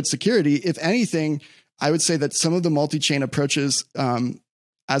about shared security, if anything, I would say that some of the multi-chain approaches,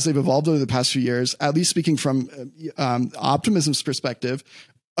 as they've evolved over the past few years, at least speaking from Optimism's perspective,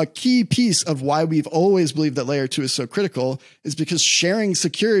 a key piece of why we've always believed that layer 2 is so critical is because sharing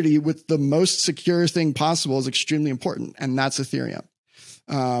security with the most secure thing possible is extremely important. And that's Ethereum.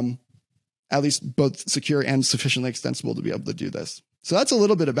 At least both secure and sufficiently extensible to be able to do this. So that's a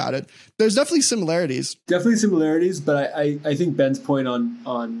little bit about it. There's definitely similarities. But I think Ben's point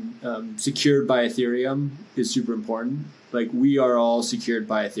on secured by Ethereum is super important. Like, we are all secured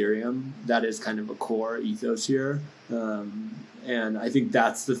by Ethereum. That is kind of a core ethos here. And I think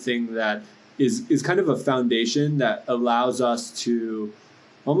that's the thing that is kind of a foundation that allows us to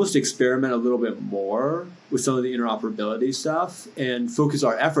almost experiment a little bit more with some of the interoperability stuff and focus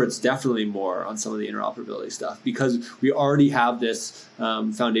our efforts definitely more on some of the interoperability stuff, because we already have this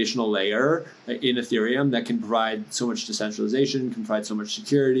foundational layer in Ethereum that can provide so much decentralization, can provide so much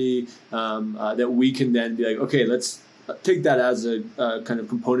security, that we can then be like, okay, let's take that as a kind of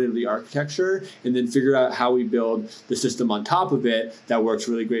component of the architecture and then figure out how we build the system on top of it that works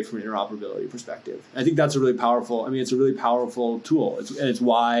really great from an interoperability perspective. I think that's a really powerful, it's a really powerful tool. It's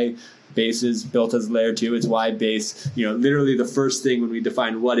why Base is built as layer 2. It's why Base, literally the first thing when we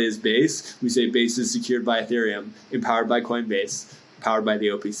define what is Base, we say Base is secured by Ethereum, empowered by Coinbase, powered by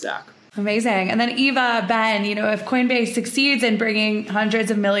the OP stack. Amazing. And then Eva, Ben, if Coinbase succeeds in bringing hundreds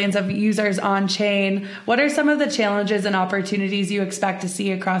of millions of users on chain, what are some of the challenges and opportunities you expect to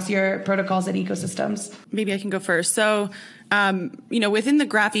see across your protocols and ecosystems? Maybe I can go first. So, within the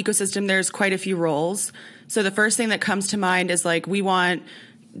Graph ecosystem, there's quite a few roles. So the first thing that comes to mind is we want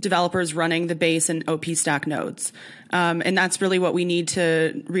developers running the Base and OP stack nodes. And that's really what we need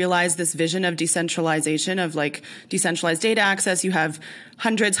to realize, this vision of decentralization, of decentralized data access. You have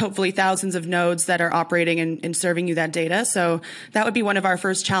hundreds, hopefully thousands of nodes that are operating and serving you that data. So that would be one of our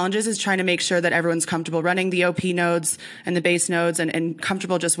first challenges, is trying to make sure that everyone's comfortable running the OP nodes and the Base nodes and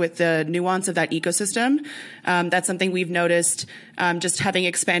comfortable just with the nuance of that ecosystem. That's something we've noticed, just having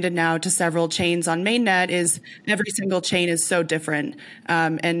expanded now to several chains on mainnet, is every single chain is so different.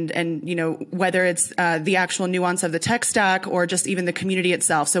 And whether it's the actual nuance of the tech stack or just even the community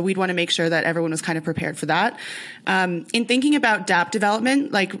itself. So we'd want to make sure that everyone was kind of prepared for that. In thinking about dApp development,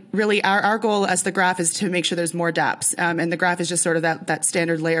 really our goal as the Graph is to make sure there's more dApps. And the Graph is just sort of that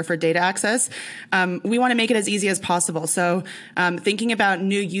standard layer for data access. We want to make it as easy as possible. So thinking about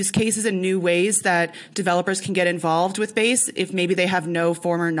new use cases and new ways that developers can get involved with Base if maybe they have no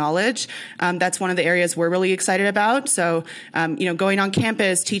former knowledge. That's one of the areas we're really excited about. So, going on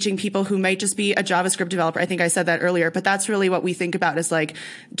campus, teaching people who might just be a JavaScript developer. I think I said that earlier, but that's really what we think about, is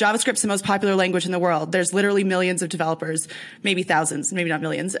JavaScript's the most popular language in the world. There's literally millions of developers, maybe thousands, maybe not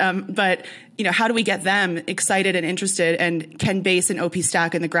millions. But how do we get them excited and interested? And can Base and OP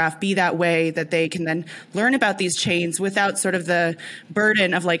stack and the Graph be that way that they can then learn about these chains without sort of the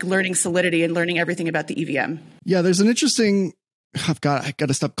burden of learning Solidity and learning everything about the EVM? Yeah, there's an interesting, I got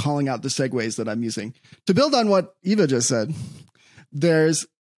to stop calling out the segues that I'm using. To build on what Eva just said, there's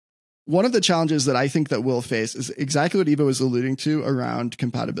one of the challenges that I think that we'll face is exactly what Eva was alluding to around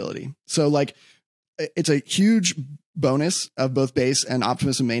compatibility. So it's a huge bonus of both Base and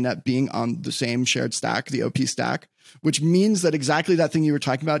Optimus and Mainnet being on the same shared stack, the OP stack, which means that exactly that thing you were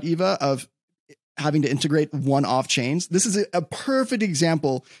talking about, Eva, of having to integrate one-off chains. This is a perfect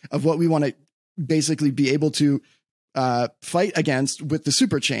example of what we want to basically be able to fight against with the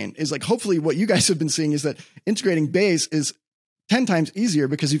super chain. Is hopefully what you guys have been seeing is that integrating Base is 10 times easier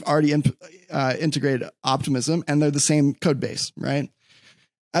because you've already integrated Optimism and they're the same code base, right?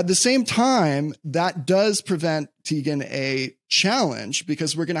 At the same time, that does present, Tegan, a challenge,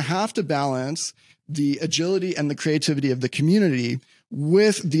 because we're going to have to balance the agility and the creativity of the community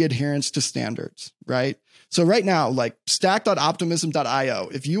with the adherence to standards, right? So right now, stack.optimism.io,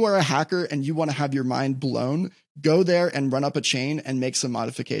 if you are a hacker and you want to have your mind blown, go there and run up a chain and make some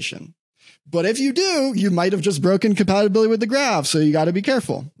modification. But if you do, you might have just broken compatibility with the Graph. So you got to be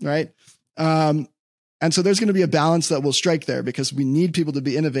careful, right? And so there's going to be a balance that will strike there, because we need people to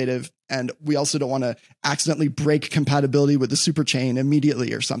be innovative. And we also don't want to accidentally break compatibility with the super chain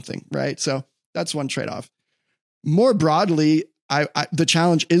immediately or something, right? So that's one trade-off. More broadly, the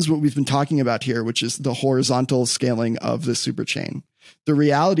challenge is what we've been talking about here, which is the horizontal scaling of the super chain. The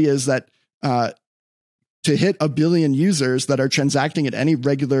reality is that to hit 1 billion users that are transacting at any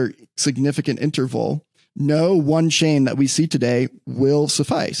regular significant interval, no one chain that we see today will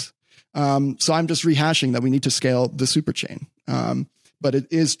suffice. So I'm just rehashing that we need to scale the super chain. But it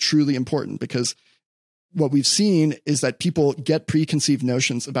is truly important, because what we've seen is that people get preconceived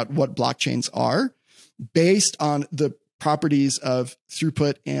notions about what blockchains are based on the properties of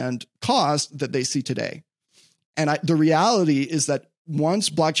throughput and cost that they see today. And the reality is that once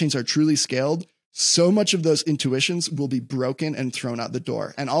blockchains are truly scaled, so much of those intuitions will be broken and thrown out the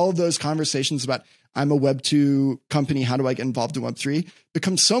door. And all of those conversations about, I'm a Web 2 company, how do I get involved in Web 3,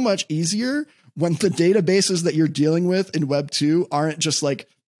 become so much easier when the databases that you're dealing with in Web 2 aren't just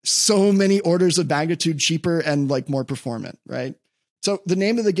so many orders of magnitude cheaper and more performant, right? So the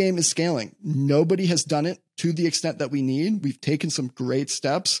name of the game is scaling. Nobody has done it to the extent that we need. We've taken some great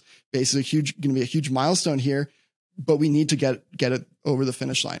steps. Base is going to be a huge milestone here, but we need to get it over the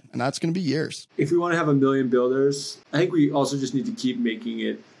finish line. And that's going to be years. If we want to have 1 million builders, I think we also just need to keep making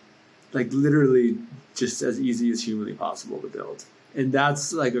it literally just as easy as humanly possible to build. And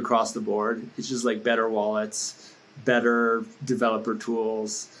that's across the board. It's just better wallets, better developer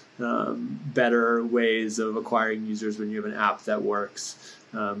tools, better ways of acquiring users when you have an app that works.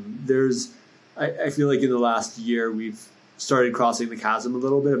 I feel like in the last year, we've started crossing the chasm a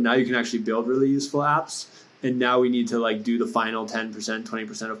little bit of now you can actually build really useful apps. And now we need to like do the final 10%,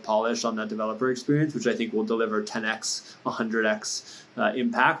 20% of polish on that developer experience, which I think will deliver 10x, 100x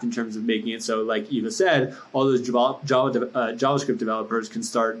impact in terms of making it so, like Eva said, all those JavaScript developers can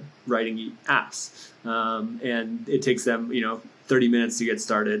start writing apps. And it takes them, 30 minutes to get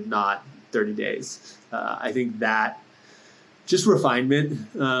started, not 30 days. I think that just refinement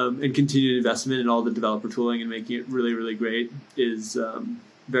and continued investment in all the developer tooling and making it really, really great is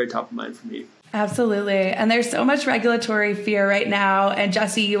very top of mind for me. Absolutely. And there's so much regulatory fear right now. And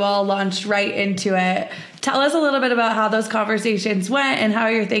Jesse, you all launched right into it. Tell us a little bit about how those conversations went and how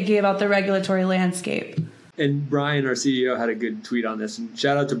you're thinking about the regulatory landscape. And Brian, our CEO, had a good tweet on this. And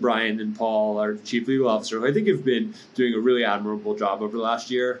shout out to Brian and Paul, our chief legal officer, who I think have been doing a really admirable job over the last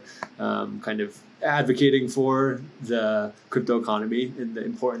year, kind of advocating for the crypto economy and the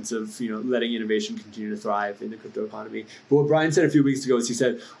importance of letting innovation continue to thrive in the crypto economy. But what Brian said a few weeks ago is he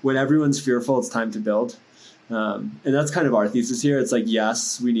said, when everyone's fearful, it's time to build. And that's kind of our thesis here. It's like,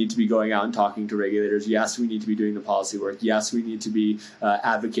 yes, we need to be going out and talking to regulators. Yes, we need to be doing the policy work. Yes, we need to be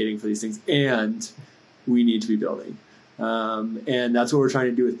advocating for these things. And we need to be building. And that's what we're trying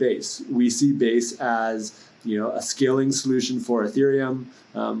to do with Base. We see Base as a scaling solution for Ethereum.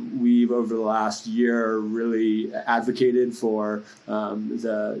 We've over the last year really advocated for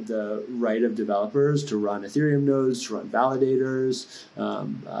the right of developers to run Ethereum nodes, to run validators,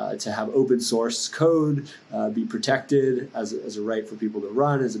 to have open source code be protected as a right for people to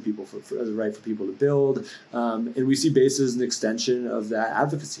run, as a right for people to build. And we see Base as an extension of that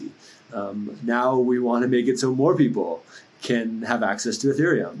advocacy. Now we want to make it so more people can have access to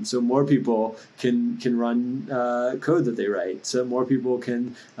Ethereum, so more people can run code that they write, so more people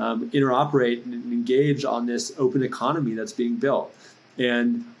can interoperate and engage on this open economy that's being built.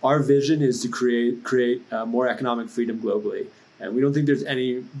 And our vision is to create more economic freedom globally. And we don't think there's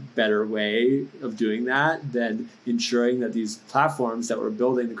any better way of doing that than ensuring that these platforms that we're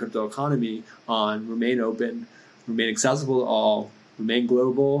building the crypto economy on remain open, remain accessible to all, remain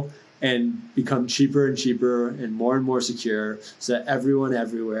global, and become cheaper and cheaper and more secure so that everyone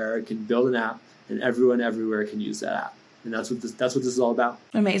everywhere can build an app and everyone everywhere can use that app. And that's what this is all about.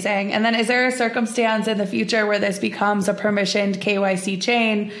 Amazing. And then is there a circumstance in the future where this becomes a permissioned KYC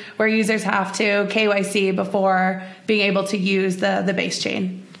chain where users have to KYC before being able to use the Base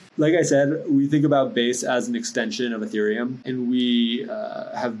chain? Like I said, we think about Base as an extension of Ethereum, and we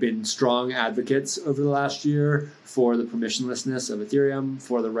have been strong advocates over the last year for the permissionlessness of Ethereum,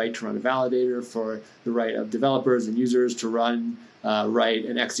 for the right to run a validator, for the right of developers and users to run, write,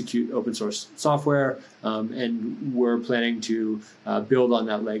 and execute open source software. And we're planning to build on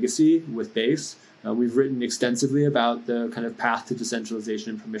that legacy with Base. We've written extensively about the kind of path to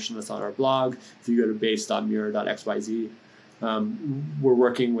decentralization and permissionless on our blog. If you go to base.mirror.xyz. We're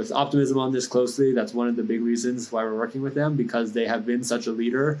working with Optimism on this closely. That's one of the big reasons why we're working with them, because they have been such a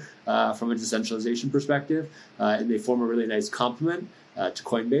leader from a decentralization perspective, and they form a really nice complement to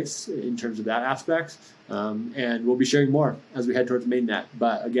Coinbase in terms of that aspect. And we'll be sharing more as we head towards mainnet.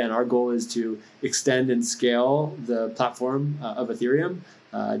 But again, our goal is to extend and scale the platform of Ethereum,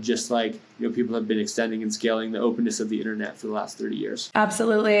 just like people have been extending and scaling the openness of the internet for the last 30 years.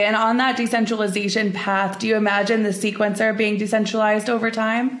 Absolutely. And on that decentralization path, do you imagine the sequencer being decentralized over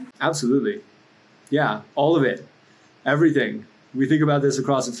time? Absolutely. Yeah, all of it. Everything. We think about this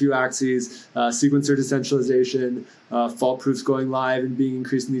across a few axes: sequencer decentralization, fault proofs going live and being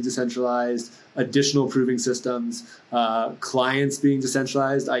increasingly decentralized, additional proving systems, clients being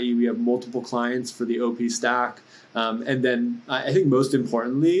decentralized, i.e. we have multiple clients for the OP stack. And then I think most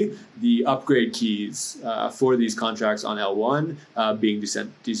importantly, the upgrade keys for these contracts on L1 being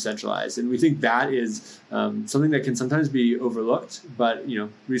decentralized. And we think that is something that can sometimes be overlooked. But,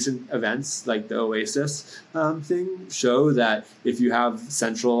 recent events like the Oasis thing show that if you have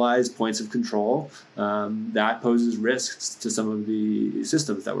centralized points of control, that poses risks to some of the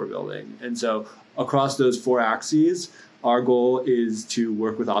systems that we're building. And so across those four axes, our goal is to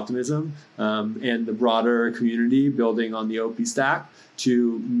work with Optimism and the broader community building on the OP stack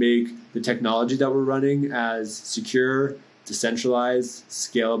to make the technology that we're running as secure, decentralized,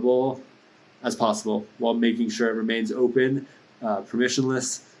 scalable as possible, while making sure it remains open,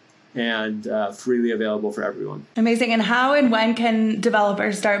 permissionless, and freely available for everyone. Amazing. And how and when can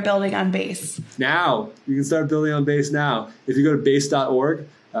developers start building on Base? Now. You can start building on Base now. If you go to base.org,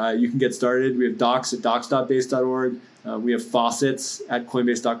 you can get started. We have docs at docs.base.org. We have faucets at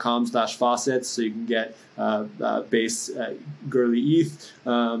coinbase.com/faucets, so you can get Base Girly ETH.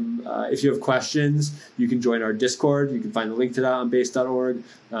 If you have questions, you can join our Discord. You can find the link to that on base.org,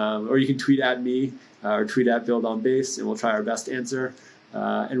 or you can tweet at me or tweet at Build on Base, and we'll try our best to answer.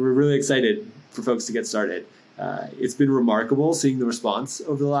 And we're really excited for folks to get started. It's been remarkable seeing the response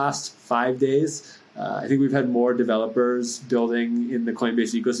over the last 5 days. I think we've had more developers building in the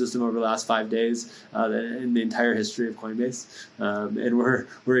Coinbase ecosystem over the last 5 days than in the entire history of Coinbase. And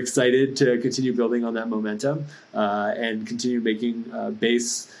we're excited to continue building on that momentum and continue making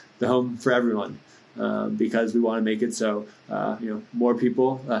Base the home for everyone. Because we want to make it so more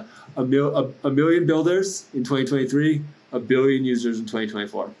people, a million builders in 2023, a billion users in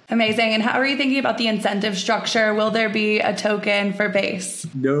 2024. Amazing. And how are you thinking about the incentive structure? Will there be a token for Base?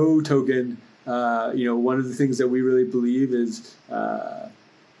 No token. One of the things that we really believe is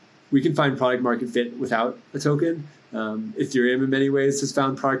we can find product market fit without a token. Ethereum in many ways has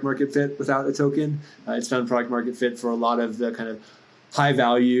found product market fit without a token. It's found product market fit for a lot of the kind of high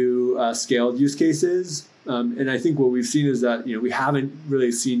value scaled use cases. And I think what we've seen is that, we haven't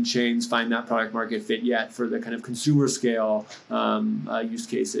really seen chains find that product market fit yet for the kind of consumer scale use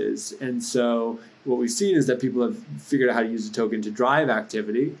cases. And so what we've seen is that people have figured out how to use a token to drive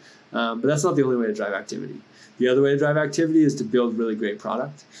activity. But that's not the only way to drive activity. The other way to drive activity is to build really great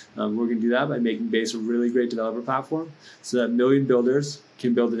product. We're going to do that by making Base a really great developer platform so that a million builders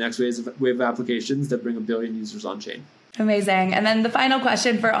can build the next wave of applications that bring a billion users on chain. Amazing. And then the final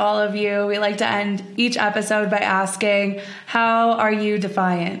question for all of you, we like to end each episode by asking, how are you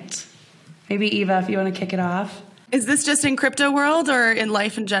defiant? Maybe Eva, if you want to kick it off. Is this just in crypto world or in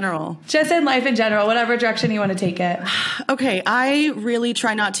life in general? Just in life in general, whatever direction you want to take it. Okay, I really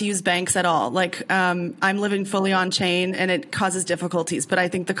try not to use banks at all. I'm living fully on chain and it causes difficulties, but I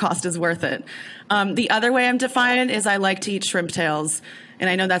think the cost is worth it. The other way I'm defiant is I like to eat shrimp tails, and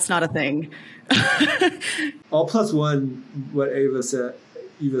I know that's not a thing. All plus one, what Eva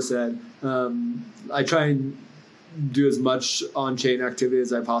said. I try and do as much on-chain activity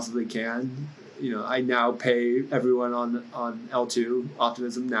as I possibly can. I now pay everyone on L2,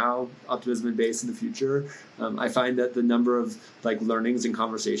 Optimism now, Optimism and Base in the future. I find that the number of learnings and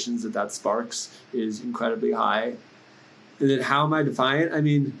conversations that sparks is incredibly high. And then how am I defiant? I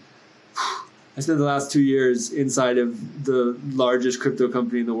mean, I spent the last 2 years inside of the largest crypto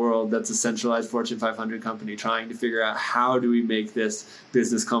company in the world that's a centralized Fortune 500 company trying to figure out how do we make this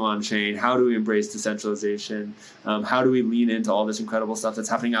business come on chain? How do we embrace decentralization? How do we lean into all this incredible stuff that's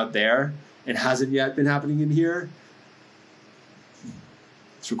happening out there and hasn't yet been happening in here?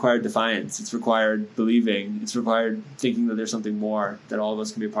 It's required defiance. It's required believing. It's required thinking that there's something more that all of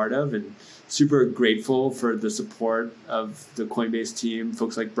us can be a part of. And super grateful for the support of the Coinbase team,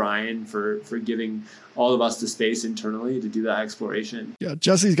 folks like Brian for giving all of us the space internally to do that exploration. Yeah,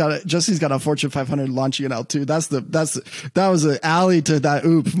 Jesse's got a Fortune 500 launching an L2. That was an alley to that.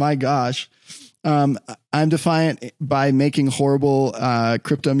 Oop, my gosh. I'm defiant by making horrible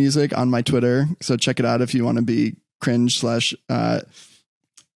crypto music on my Twitter. So check it out if you want to be cringe /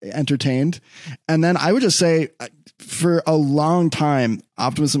 entertained. And then I would just say for a long time,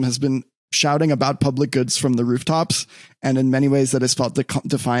 Optimism has been shouting about public goods from the rooftops. And in many ways that has felt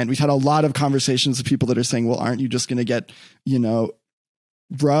defiant. We've had a lot of conversations with people that are saying, well, aren't you just going to get,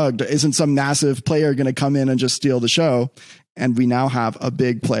 drugged? Isn't some massive player going to come in and just steal the show? And we now have a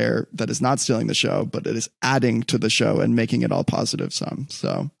big player that is not stealing the show, but it is adding to the show and making it all positive sum.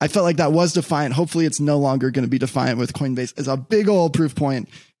 So I felt like that was defiant. Hopefully it's no longer going to be defiant with Coinbase as a big old proof point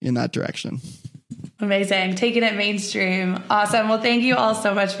in that direction. Amazing. Taking it mainstream. Awesome. Well, thank you all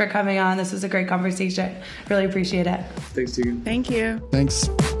so much for coming on. This was a great conversation. Really appreciate it. Thanks, Tegan. Thank you. Thanks.